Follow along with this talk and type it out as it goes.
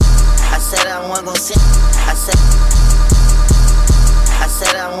I wasn't gon' sin. I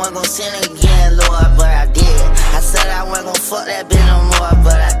said I wasn't gon' sin again, Lord, but I did. I said I wasn't gon' fuck that bitch no more,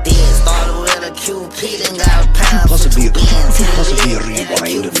 but I did. Started with a QP, then got a pound for 2 ends. Possibly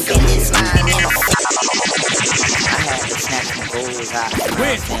rewind and come here. I had to snatch my goals out.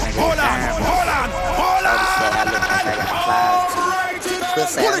 Wait, hold on. I look like I got five teeth.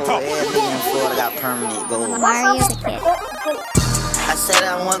 Pussy, I hold everything in Florida, got permanent goals. Mario the Kid. I said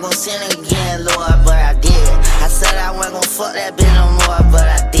I wasn't gon' sin again, Lord, but I did. I said I wasn't gon' fuck that bitch no more, but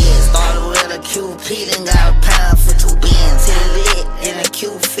I did. Started with a QP, then got a pound for 2 ends. Hit a lick in a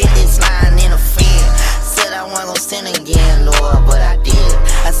Q50, sliding in a fan. Said I wasn't gon' sin again, Lord, but I did.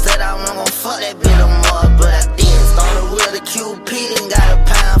 I said I wasn't gon' fuck that bitch no more, but I did. Started with a QP, then got a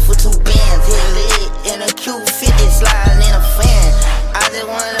pound for 2 bands. Hit a lick in a Q50, sliding in a fan. I just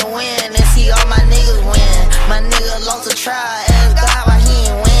wanted to win and see all my niggas win. My nigga lost a trial, ask God why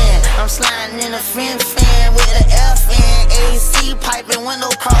he ain't win. I'm sliding in a fan with the FN, AC piping, window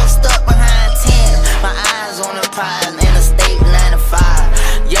cross stuck behind 10. My eyes on the prize, Interstate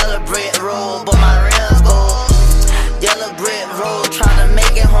 95. Yellow brick road, but my rims gold. Yellow brick road, tryna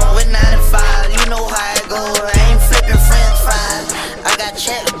make it home with 95. You know how it goes, I ain't flipping french fries. I got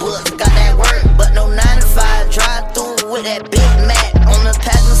checkbooks, got that work, but no 9 to 5. Drive through with that Big Mac on the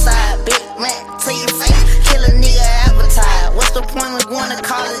passenger side. Big Mac to your face, kill a nigga appetite. What's the point of going to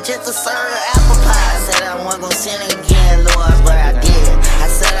college just to serve apple pie? I said I wasn't gon' sin again, Lord, but I did. I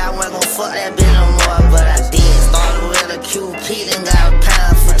said I wasn't gon' fuck that bitch no more, but I did. Started with a QP, then got a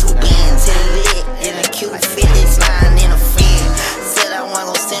pound for 2 bands. Hit a lick in a Q50, sliding in a fan. Said I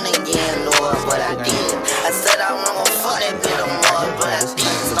wasn't gon' sin again, Lord, but I did. I said I wasn't gon' fuck that bitch no more, but I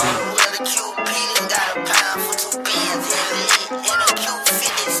did. Started with a QP, then got a pound for 2 bands. Hit a lick in a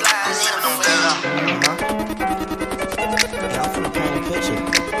Q50, sliding in a fan. I'm finna paint a picture.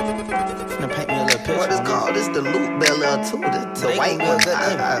 Finna paint me a little picture. What is called? This the loop Bel Air too. The white one.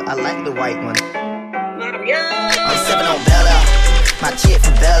 I like the white one. I'm sipping on Bel Air. My chick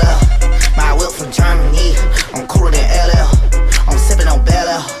from Bel Air. My whip from Germany. I'm cooler than LL. I'm sipping on Bel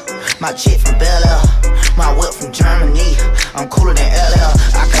Air. My chick from Bel Air. My whip from Germany. I'm cooler than LL.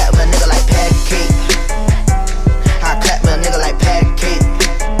 I clap with a nigga like patty cake. I clap with a nigga like patty cake.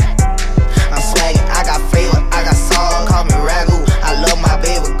 I'm swaggin', I got flavor, I got salt, call me Ragu. I love my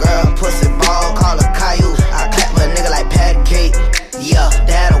baby girl, pussy ball, call her Caillou. I clap with a nigga like patty cake. Yeah,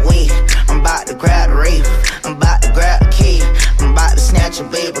 that away. I'm about to grab the rape, I'm about to grab the key. I'm about to snatch a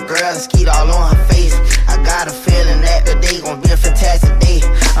baby girl and skeet all on her face. I got a feeling that today gon' be a fantastic day.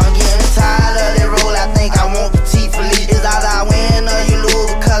 I'm getting tired of that roll, I think I want petite for lead. It's either I win or you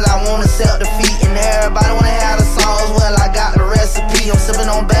lose, because I wanna sell defeat. And everybody wanna have the songs, well I got the recipe. I'm sipping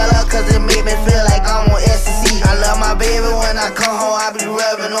on Bella, cause it make me feel like I'm on ecstasy. I love my baby, when I come home I be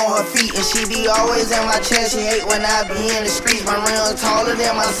rubbing on her feet. And she be always in my chest, she hate when I be in the streets. My rim taller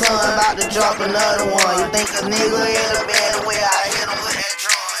than my son, about to drop another one. You think a nigga hit a bad way, I hit him with that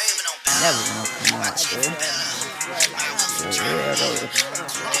drum. Never gonna come out, dude.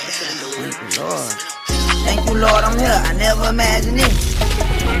 Lord. Thank you, Lord, I'm here, I never imagined it.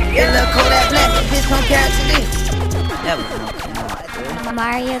 Get a little Kodak black, the bitch gon' catch this. Never gonna come out, dude.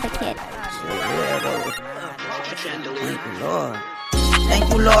 Mario the Kid. Thank you, Lord. Thank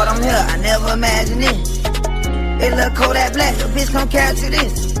you, Lord, I'm here, I never imagined it. Get a little Kodak black, the bitch gon' catch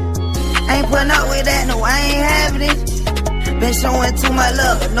this. I ain't putting up with that, no, I ain't having it. Been showing too much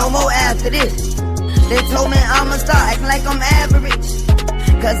love, but no more after this. They told me I'ma start acting like I'm average,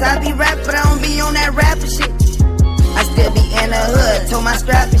 cause I be rapping, but I don't be on that rapper shit. I still be in the hood, told my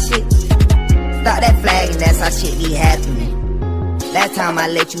strap and shit. Stop that flag and that's how shit be happening. Last time I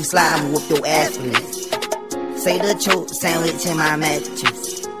let you slide, I'ma whoop your ass for this. Say the choke sandwich in my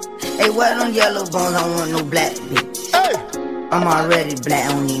mattress. Hey, what on yellow bones, I don't want no black bitch. Hey, I'm already black,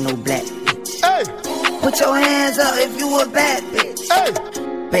 I don't need no black bitch. hey, Put your hands up if you a bad bitch. hey.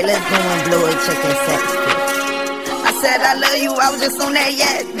 Babe, let's go and blow it, check that sex bitch. I said I love you, I was just on that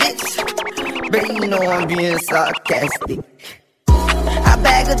yak bitch. Baby, you know I'm being sarcastic. I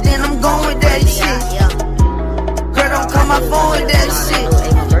bag her, then I'm going with that shit. Girl, don't call my phone with that shit.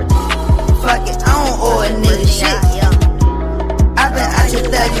 Fuck it, I don't owe a nigga shit. I been out your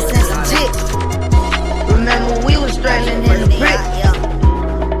 30 since a jit. Remember we was straddling in the brick.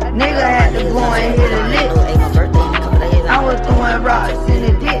 Nigga had to go and hit a lick. I was throwing rocks in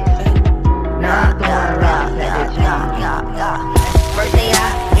the dick. Now I'm throwing rocks at the jam. Birthday I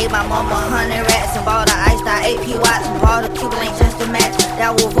gave my mama 100 rats and bought a iced out AP watch and bought a Cuban link just to match.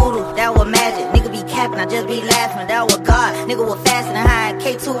 That was voodoo, that was magic. Nigga be capping, I just be laughing. That was God, nigga was fasting and high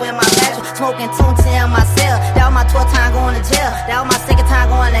K2 in my mattress, smoking tune in my cell. That was my 12th time going to jail. That was my second time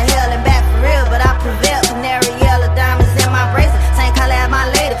going to hell and back for real.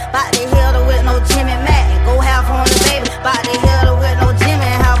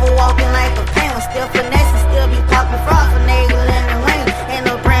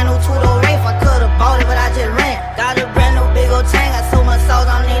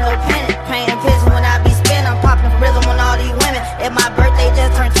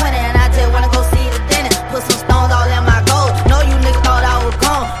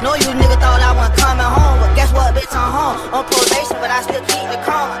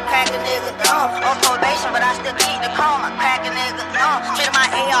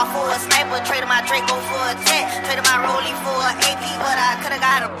 Draco for a tech. Traded my rollie for an AP, but I could've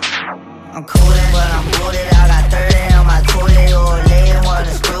got him. I'm coolin', but I'm booted. I got 30 on my toilet. Or laying while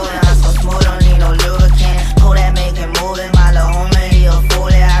it's screwing. I'm so smooth, don't need no lubricant. Kodak make it moving. My little homie, he a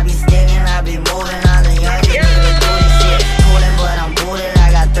fool. I be sticking, I be moving. I'm the youngest nigga to do this shit. Coolin', but I'm booted.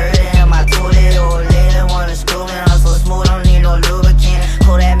 I got 30 on my toilet. Or laying while it's screwing. I'm so smooth, don't need no lubricant.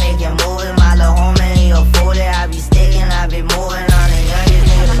 Kodak make it moving. My little homie, he a fool. I be sticking, I be moving. I'm the youngest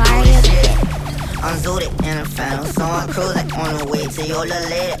nigga to do this shit. I'm zooted in a phantom, so I'm cruising on the way to your little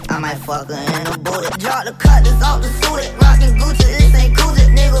lady. I might fuck her in the booty. Drop the cutters off the suited, rockin' Gucci, this ain't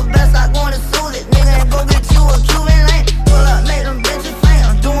Kodak. Nigga, best I going to suit it. Nigga, ain't go get you a Cuban lane. Pull up, make them bitches faint.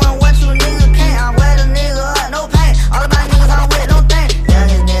 I'm doing what you niggas can't. I wear the nigga up, no pain. All of my niggas I'm with, no thing.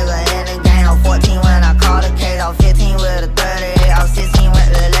 Youngest nigga in the game. I'm 14 when I call the case. I'm 15 with a 38. I'm 16 with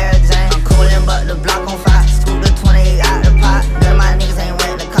the Larry Jane. I'm coolin', but the block on fire. Scoop the 28 out the pot. None of my niggas ain't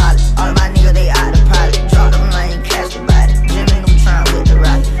went to college. All of my niggas, they out the project. Drop them lane, catch the body. Jimmy Neutron with the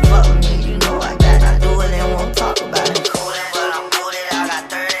rocket. Fuck with me, you know I got it. I do it and won't talk about it. Coolin', but I'm booted. I got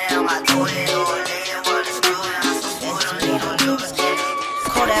 30 on my toilet.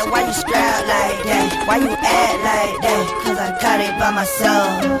 Kodak, why you strapped like that? Why you act like that? Cause I got it by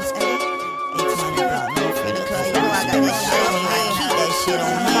myself. Hey, you know I got that shit on me. I keep that shit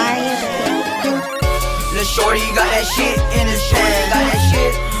on me. Lil' shorty got that shit in his pants. Got that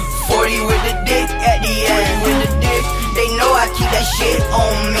shit 40 with the dick at the end. With the dick, they know I keep that shit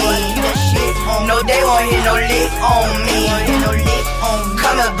on me. No, they won't hit no lick on me.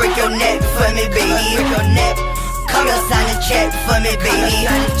 Come and break your neck for me, baby. Come and sign a check for me, baby.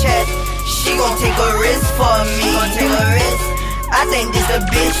 She gon' take a risk for me. I think this a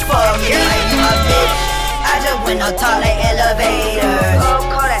bitch for me. My bitch. I just went up tall like elevators.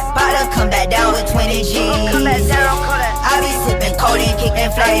 Bout to come back down with 20 G's. I be sippin' codeine,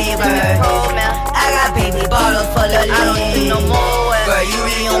 kickin' flavors. I got baby bottles full of lean. Girl, you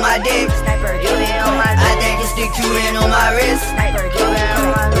be on my dick. I think it's the Cuban on my wrist.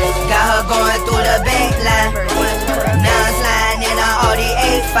 Got her going through the bank line. Now I'm sliding in an Audi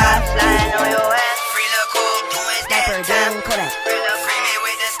A5. Flying on your ass. Free Lil' Cool doing that time. Free me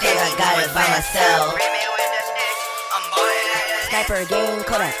with the stick. I got it by myself. Sniper game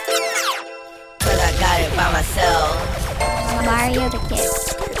Kodak. Cause I got it by myself. Mario the Kid.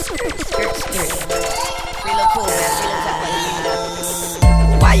 Free Lil' Cool, man.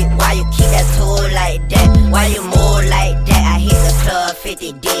 Why you keep that tool like that? Why you move like that? I hit the club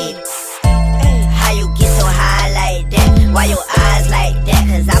 50 deep. How you get so high like that? Why your eyes like that?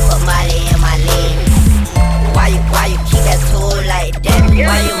 Cause I put Molly in my leg. Why you keep that tool like that?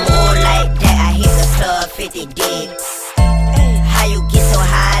 Why you move like that? I hit the club 50 deep. How you get so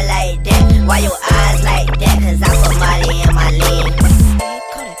high like that? Why your eyes like that? Cause I put Molly in my leg.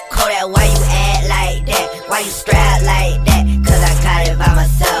 Kodak, why you act like that? Why you strapped like that? Cause I got it by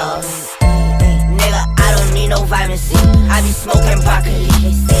myself. Nigga, I don't need no vitamin C. I be smoking broccoli.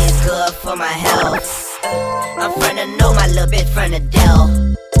 They say it's good for my health. I'm from the know, my little bitch from the Dell.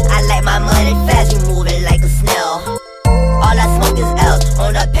 I like my money fast, you moving like a snail. All I smoke is L's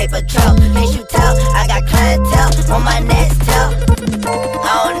on a paper trail. Can't you tell? I got clientele on my next tail.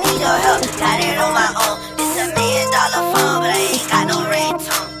 I don't need your help, got it on my own. This $1 million phone, but I ain't got no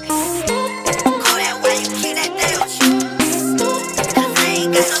ringtone. Kodak, why you keep that thing with you? Cause I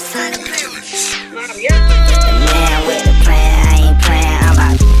ain't got no time to play with you. The man with the plan, I ain't playing, I'm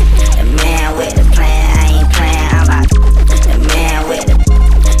about. The man with the plan, I ain't playing, I'm about. The man with the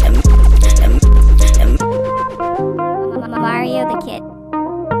Mario the Kid.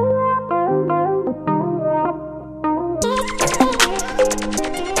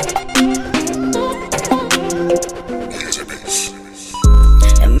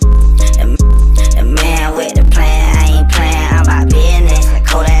 The man with the plan, I ain't playing, I'm about business.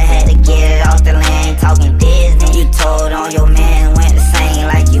 Kodak had to get it off the land, talking Disney. You told on your man, went to sing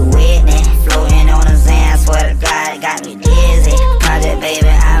like you Whitney. Floating on the Zan, swear to God, it got me dizzy. Project baby,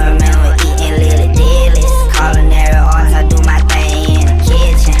 I remember eating little dillies. Culinary arts, I do my thing in the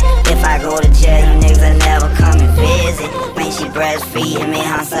kitchen. If I go to jail, you niggas will never come and visit. When she breastfeeding me,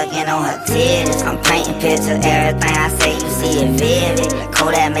 I'm sucking on her titties. I'm painting pictures, everything I say, you see it vivid.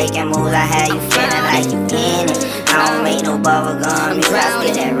 Kodak making moves, I had you feeling like you in it. I don't make no bubble gum, you I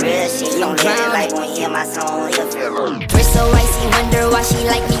spit that real shit. Don't hit it like when you hear my song, you feel it. Wrist so icy, wonder why she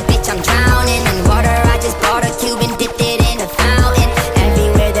like me, bitch, I'm drowning in water. I just bought a Cuban, dipped it in a fountain.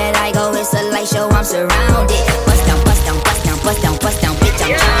 Everywhere that I go, it's a light show, I'm surrounded. Bust down, bust down, bust down, bust down, bust down, bitch,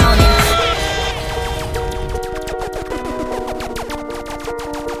 I'm drowning.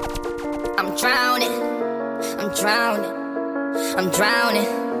 I'm drowning, I'm drowning, I'm drowning,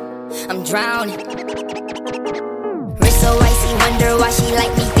 I'm drowning. Wrist so icy, wonder why she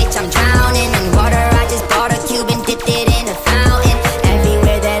like me, bitch, I'm drowning. In water, I just bought a cube and dipped it in a fountain.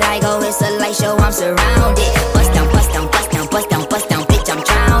 Everywhere that I go, it's a light show, I'm surrounded. Bust down, bust down, bust down, bust down, bust down, bitch, I'm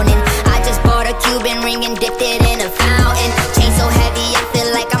drowning. I just bought a Cuban ring and dipped it in a fountain. Chain so heavy, I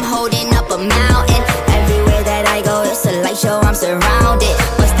feel like I'm holding up a mountain. Everywhere that I go, it's a light show, I'm surrounded.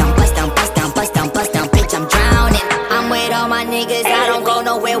 Bust down, bust down, bust down, bust down, bust down, bitch, I'm drowning. I'm with all my niggas, I don't go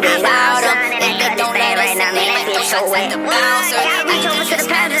nowhere without them. Niggas don't let us in, they like those shots at the bouncer. I reach over to the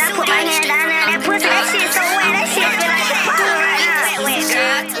pad and I put my hand down there. That pussy, that shit so wet, that shit feel like a bottle right now.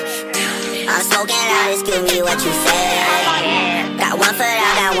 I'm smoking loud, excuse me what you said. Got one foot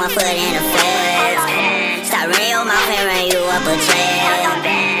out, got one foot in the fence. Stop running your mouth and run you up a trail.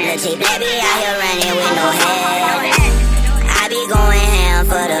 Lil' T Black be out here running with no head. I be going ham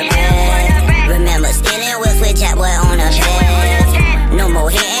for the bread. Remember stealing whips with Jack Boy on the bed. No more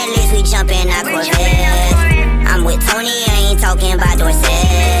hitting lists, we jumping out Corvette. I'm with Tony, I ain't talking about Dorset.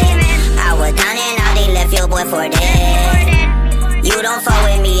 I was down and out, they left your boy for dead. You don't fuck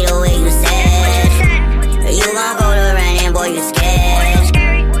with me the way you said. You gon' go to running, boy, you scared.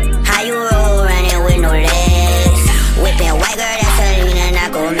 How you roll running with no legs? Whipping white girl, that's Selena,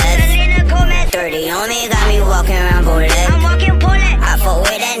 not Gomez. 30 on me, got me walking around bullet. I fuck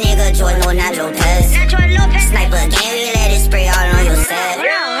with that nigga, George, no, not Lopez. Sniper game, we let it spray all on your set.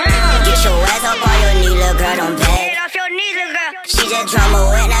 Get your ass up on your knee, little girl, don't beg. She just drama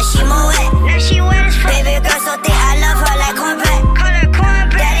wet, now she more wet. Baby girl so thick, I love her like cornbread.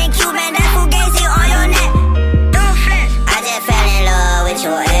 That ain't Cuban, that's Fugazi on your neck. I just fell in love with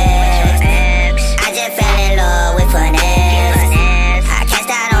your ex. I just fell in love with finesse. I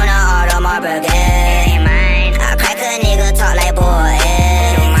cashed out on the Audemars Brigade. I crack a nigga, talk like boy.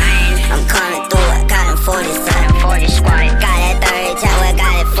 I'm coming through, I got him 40 squatted. Got that 30 tower,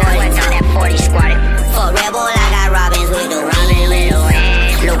 got it 40 squatted. For Red Bull, I got Robins with the wings.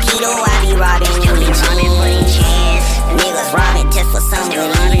 Low kilo, I be robbing you the jeans. Niggas robbing just for some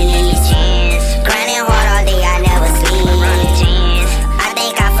good ease. Grinding hard all day, I never sleep. I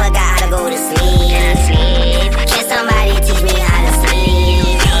think I forgot how to go to sleep. Can somebody teach me how to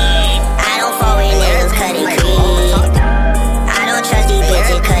sleep? I don't fall with niggas cut it clean. I don't trust these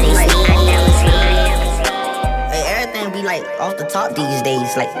bitches cut it sleep. Hey, everything be like off the top these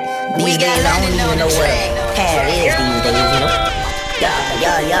days. Like these days, I don't even know what hair is these days, you know?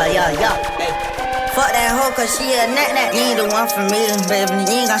 Yeah. Fuck that hoe, cause she a nat. You ain't the one for me, baby.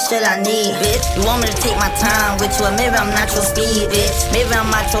 You ain't got shit I need, bitch. You want me to take my time with you, or maybe I'm not your speed, bitch. Maybe I'm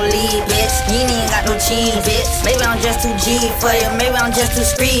not your lead, bitch. You ain't got no cheese, bitch. Maybe I'm just too G for you, maybe I'm just too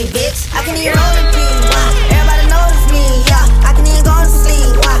street, bitch. I can even roll the beat, why? Everybody notice me, yeah. I can even go to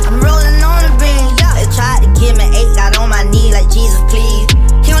sleep, why? I'm rolling on the beam, yeah. They tried to give me 8, got on my knee like Jesus, please.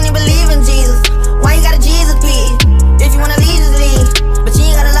 He don't even believe in Jesus. Why you got a Jesus, please? If you wanna leave, just leave. But you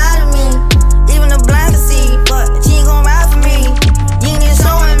ain't gotta lie to me. Even the blind can see, but you ain't gon' ride for me. You ain't even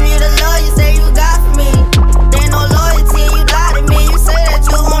showing me the love you say you got for me. There ain't no loyalty, you lied to me. You say that you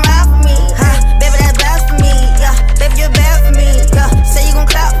gon' ride for me, huh? Baby, that's blasphemy, yeah. Baby, you're bad for me, yeah. Say you gon'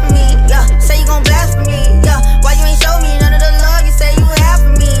 clap for me, yeah. Say you gon' blast for me, yeah. Why you ain't show me none of the love you say you have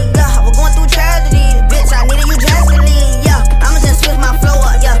for me, yeah. We're going through tragedy, bitch, I needed you drastically, yeah. I'ma just switch my flow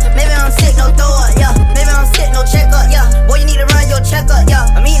up, yeah. Maybe I'm sick, no throw up, yeah. Maybe I'm sick, no check up, yeah. Boy, you need to run your checkup, yeah.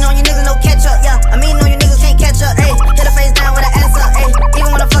 I'm eating on you niggas, no catch up, yeah. I'm eating on you niggas, can't catch up, ayy. Hit a face down with an ass up, ayy.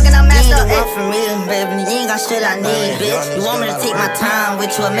 Even when I'm fucking, I'm messed up, ayy. You ain't the one for me, baby. You ain't got shit I need, bitch. You want me to take my time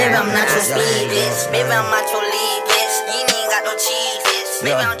with you, or maybe I'm not your speed, bitch. Maybe I'm not your lead, bitch. You ain't got no cheese, bitch.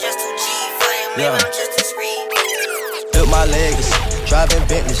 Maybe I'm just too G for you, maybe I'm just too scream. Built my legacy, driving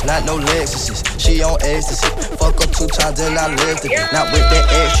Bentleys, not no Lexuses. She on ecstasy, fuck her 2 times and I lived it. Not with that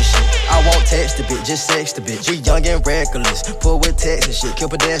extra shit. I won't text the bitch, just sex the bitch. We young and reckless, pull with text and shit, kill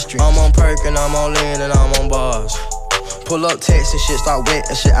pedestrian. I'm on perk and I'm on lean and I'm on bars. Pull up text and shit, start wet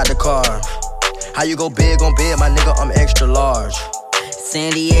and shit out the car. How you go big on bed, my nigga, I'm extra large.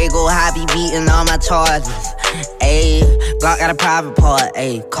 San Diego, I be beating all my charges. Ayy, Glock got a private part.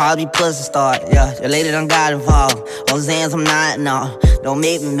 Ayy, call me pussy start. Yeah, your lady done got involved. On Zans, I'm not, no. Don't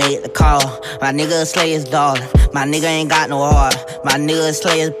make me make the call. My nigga slay his daughter. My nigga ain't got no heart. My nigga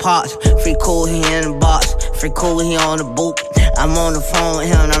slay his parts. Free cool, he in the box. Free cool, he on the boot. I'm on the phone with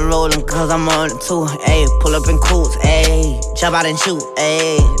him, I'm rolling cause I'm on it too. Ayy, pull up in coots, ayy. Jump out and shoot,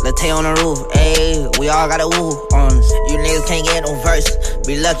 ayy. Latte on the roof, ayy. We all got a woo on us. You niggas can't get no verse.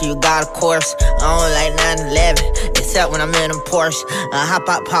 Be lucky you got a course. I don't like 911, except when I'm in a Porsche. I hop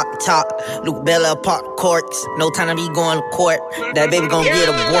out, pop the top. Luke Bella, pop the corks. No time to be going to court. That baby gon' get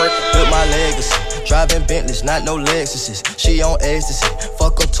a bork. Built my legacy, Driving Bentleys, not no Lexuses. She on ecstasy.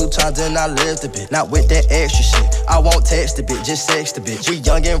 Fuck her 2 times and I left a bit. Not with that extra shit. I won't text a bit, just sex the bitch. We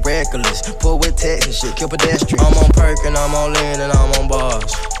young and reckless. Pull with text and shit, kill pedestrian. I'm on perk and I'm on lean and I'm on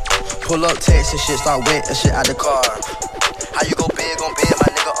bars. Pull up text and shit, start wet and shit out the car. How you go big on bed, my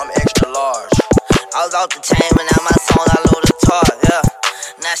nigga? I'm extra large. I was off the chain, but now my song I load the tar, yeah.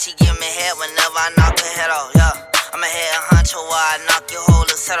 Now she give me head whenever I knock her head off, yeah. I'm a head honcho while I knock your whole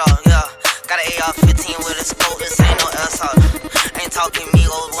set off, yeah. Got an AR-15 with a scope, this ain't no assault. Ain't talking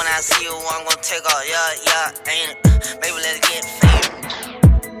Migos when I see you, I'm gon' take off, yeah, ain't it? Baby, let's get fame.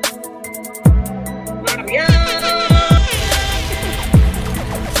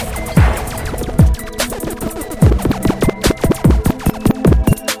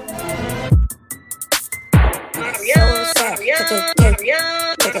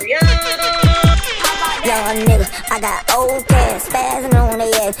 Young nigga, I got old cash, spazzing on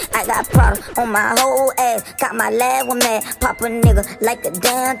they ass. I got product on my whole ass. Got my lab with mad, pop a nigga like a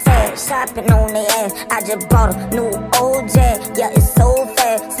damn tag. Shopping on they ass, I just bought a new old jag. Yeah, it's so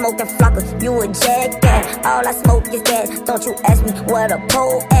fast, smoking flocker, you a jackass. All I smoke is gas, don't you ask me where the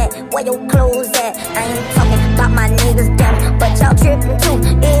pole at, where your clothes at. I ain't talking about my niggas, damn, but y'all tripping too.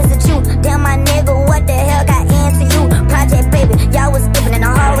 Is it you? Damn, my nigga, what the hell got into you? Project baby, y'all was skipping in the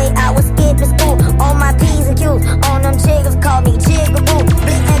hallway, I was skipping school. On my P's and Q's, on them chiggers, call me Jigaboo.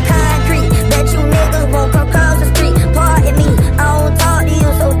 Blittin' concrete, bet you niggas won't come cross the street. Pardon me, I don't talk to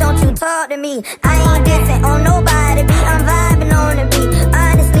you, so don't you talk to me. I ain't dissing on nobody, I'm vibing on the beat.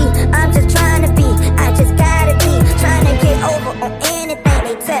 Honestly, I'm just trying to be, I just gotta be. Trying to get over on anything,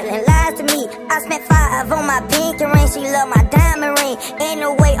 they telling lies to me. I spent 5 on my pinky ring, she love my diamond ring. In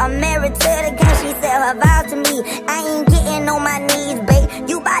a way, I'm married to the game, she said her vow to me. I ain't getting on my knees, babe,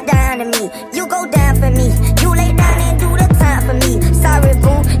 you bow down to me. You go down for me, you lay down and do the time for me. Sorry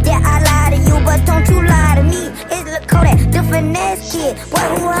boo, yeah I lie to you, but don't you lie to me. It's Lil Kodak, the finesse kid, boy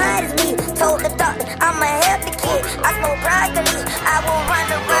who hide is me. Told the doctor I'ma help the kid, I smoke broccoli. I will run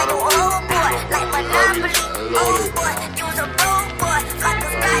around you, oh boy, like Monopoly. Oh boy, you's a bold boy, like a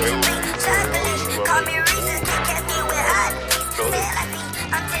scotch beat, chocolate. Call me Reese's, can't catch me with hot beats. Say like me,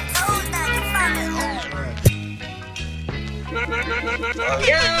 I'm 10 toes now, you find me.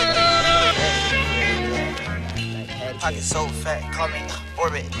 Pocket so fat, call me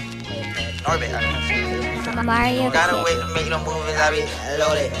Orbit. Mario. Gotta wait to make them movies, I be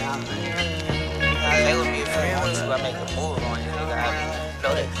loaded. They would be a friend on you, I make a move on you, nigga, I be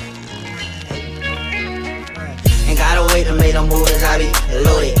loaded. Ain't gotta wait to make them movies, I be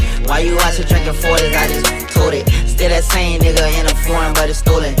loaded. Why you out here drinking 40s, I just told it. Still that same nigga in a foreign, but it's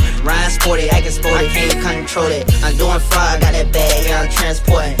stolen. Ryan sporty, acting sporty, can't control it. I'm doing fraud, I got that bag, yeah, I'm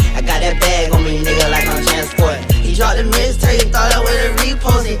transporting. I got that bag on me, nigga, like I'm transporting. He dropped the mixtape, thought I would've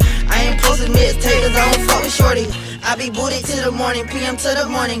reposted. I ain't posted mixtape, cause I don't fuck with shorty. I be booted to the morning, PM to the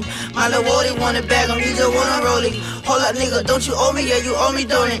morning. My lil' Wody wanna bag him, he just wanna roll it. Hold up, nigga, don't you owe me? Yeah, you owe me,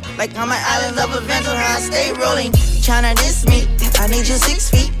 don't it? Like I'm an island of adventure, how I stay rolling. Tryna diss me, I need you 6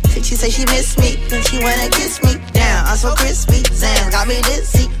 feet. She say she miss me, then she wanna kiss me. Damn, I'm so crispy, Zan got me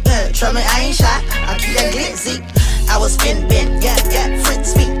dizzy. Trust me, I ain't shy, I keep that glitzy. I was spin bent, yeah,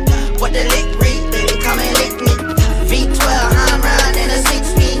 Fritz me. What the lick read, baby, come and lick me. V12, I'm round in a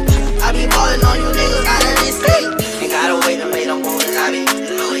 6-speed. I be ballin' on you niggas out of this street. Ain't gotta wait to make them movies, I be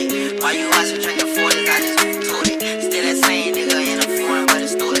loaded. Why you watchin' drinking 40s, I just told it. Still that same nigga in a foreign, but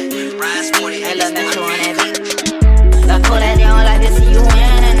it's stolen. Ryan sporty, I love that you on that beat. Love Kodak, they don't like to see you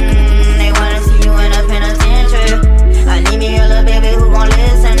winning. They wanna see you in a penitentiary. I need me a little baby who gon'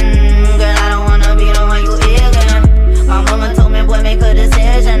 listen. Girl, I don't wanna be the one you ignorant. My mama told me, boy, make a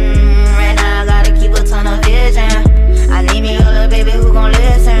decision. Right now I gotta keep a ton of vision. I need me a little baby who gon'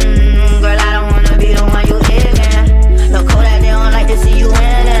 listen. Girl, I don't wanna be the one you ignorant. Lil' Kodak, they don't like to see you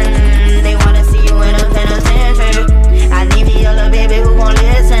winning. They wanna see you in a penitentiary. I need me a little baby who gon'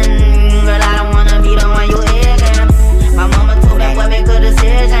 listen. Girl, I don't wanna be the one you ignorant. My mama told me, boy, make a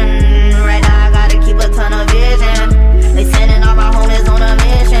decision. Right now I gotta keep a ton of vision. They sending all my homies on a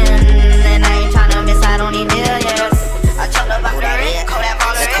mission. And I ain't tryna miss out on these millions. I jumped up out the red, Kodak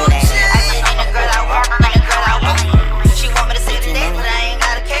on the red. I said, ain't the girl I want, ain't the girl I want. She want me to see today, but I ain't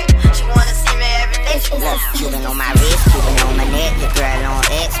got a cake. She wanna see me every day. Look, Cuban on my wrist, Cuban on my neck. Your girl on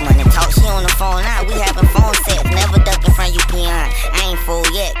X, money talk, she on the phone now. We having phone sex, never ducking from you, peon. I ain't full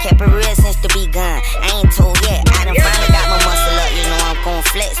yet, kept it real since the begun. I ain't told yet, I done finally got my muscle up. You know I'm gon'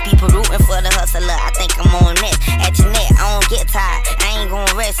 flex, people rooting for the hustler. I think I'm on next. At your neck, I don't get tired, I ain't gon'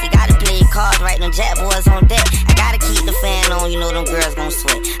 rest. You gotta play your cards right, them jack boys on deck. I gotta keep the fan on, you know them girls gon'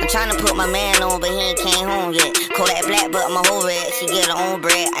 sweat. I'm tryna put my man on, but he ain't came home yet. Kodak black, but my whole red, she get her own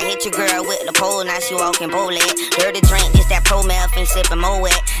bread. I hit your girl with the pole, now she walking bowleg. Dirty drink, this that pro meth, ain't sipping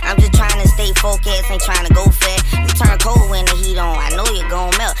Moet. I'm just tryna stay focused, ain't tryna go fat. You turn cold when the heat on, I know you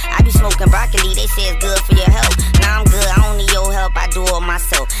gon' melt. I be smoking broccoli, they say it's good for your health. Now I'm good, I don't need your help, I do it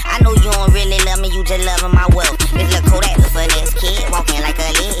myself. I know you don't really love me, you just loving my wealth. This little Kodak look for this kid, walking like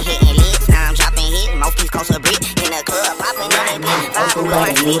a lid, hitting lids. Now I'm dropping hit, mouthpiece cost a brick. In the club, popping on that bitch, popping with my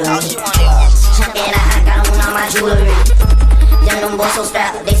feet, all she wanted. And I got on all my jewelry. Them boys so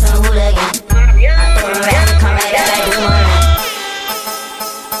strapped, they some hooligans. I throw them rats and come right out like boomerang.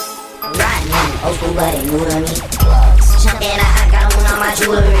 Riding old school, but they new to me. And I got on all my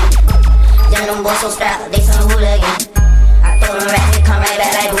jewelry. Them boys so strapped, they some hooligans. I throw them rats and come right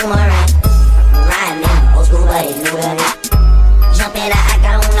back like boomerang. Riding old school, but they new to me. Jumping, I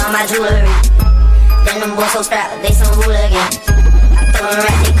got on all my jewelry. Them boys so strapped, they some hooligans. I throw them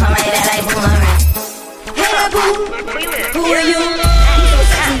rats and come right back like boomerang. Hey, boo, who are you? You so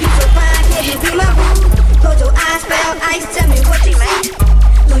sexy, you so fine, can you be my boo? Close your eyes, spell ice, tell me what you see.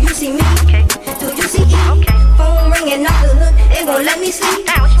 Do you see me? Do you see E? Phone ringing off the hook, it won't let me sleep.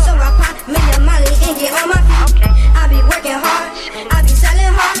 So I pop me a Molly and get on my feet. I be working hard, I be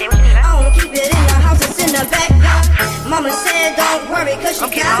selling hard. I don't keep it in the house, it's in the backyard. Mama said don't worry, cause she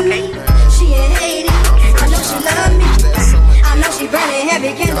got me. She in Haiti, I know she love me. I know she burning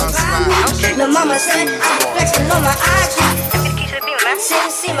heavy candles by me. The mama said I be flexing on my IG.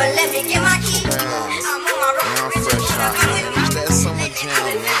 See my let me get my key. I'm on my road. That's so much jam,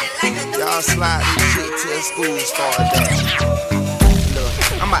 man. Y'all slide this shit till school start down.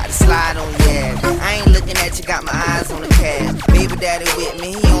 Look, I'm about to slide on your ass. I ain't looking at you, got my eyes on the cash. Baby daddy with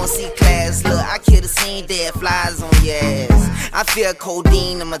me, he don't see class. Look, I killed a scene, dead flies on your ass. I feel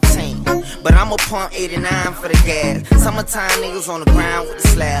codeine in my tank, but I'ma pump 89 for the gas. Summertime niggas on the ground with the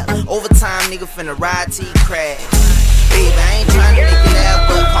slab. Overtime nigga finna ride till you crash. Baby, I ain't tryna make you laugh,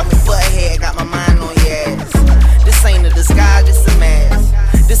 but call me butthead, got my mind on your ass. This ain't a disguise, this a mask.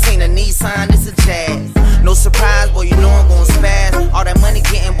 This ain't a Nissan, this a Jazz. No surprise, boy, you know I'm gon' spaz. All that money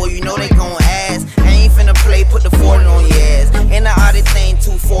getting, boy, you know they gon' ask. I ain't finna play, put the 40 on your ass. And the Audi thing,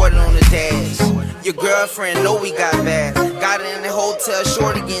 240 on the dash. Your girlfriend know we got bad. Got it in the hotel,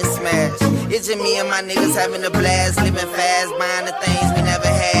 shorty getting smashed. It's just me and my niggas having a blast. Living fast, buying the things we never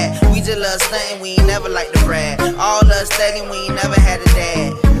had. We just love stunting, we ain't never like to brag. All us studying, we ain't never had a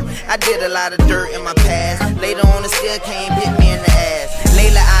dad. I did a lot of dirt in my past. Later on, it still came hit me in the ass.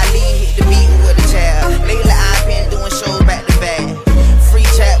 Layla Ali hit the beat with a child. Lately, I've been doing shows back to back. Free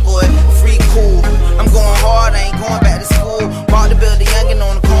chat, boy, free cool. I'm going hard, I ain't going back to school. Bought the build a youngin'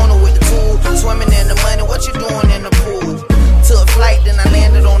 on the corner with the tool. Swimming in the money, what you doing in the pool? Took flight, then I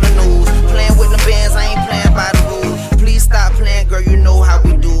landed on the news. Playing with the bands, I ain't playing by the rules. Please stop playing, girl, you know how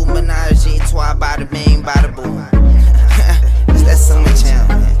we do. Menage a trois, by the bang, by the boom. That's so much jam,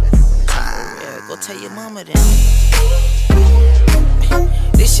 man. Yeah, go tell your mama then.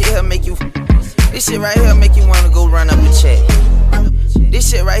 This shit right here make you wanna go run up a check. This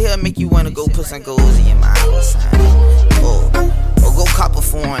shit right here make you wanna go put some goals in your mouth or something. Or go cop a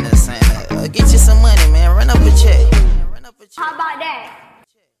foreign or something. Get you some money, man. Run up a check. How about that?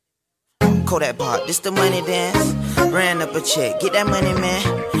 Kodak Park, this the money dance. Ran up a check, get that money, man.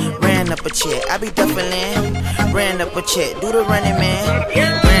 Ran up a check, I be duffin'. Ran up a check, do the running, man.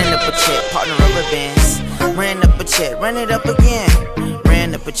 Ran up a check, partner rubber bands. Ran up a check, run it up again.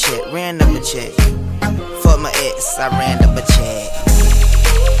 Ran up a check, ran up a check. Fuck my ex, I ran up a check.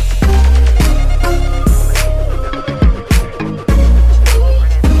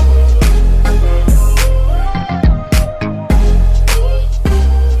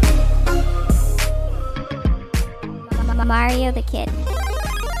 Mario the Kid.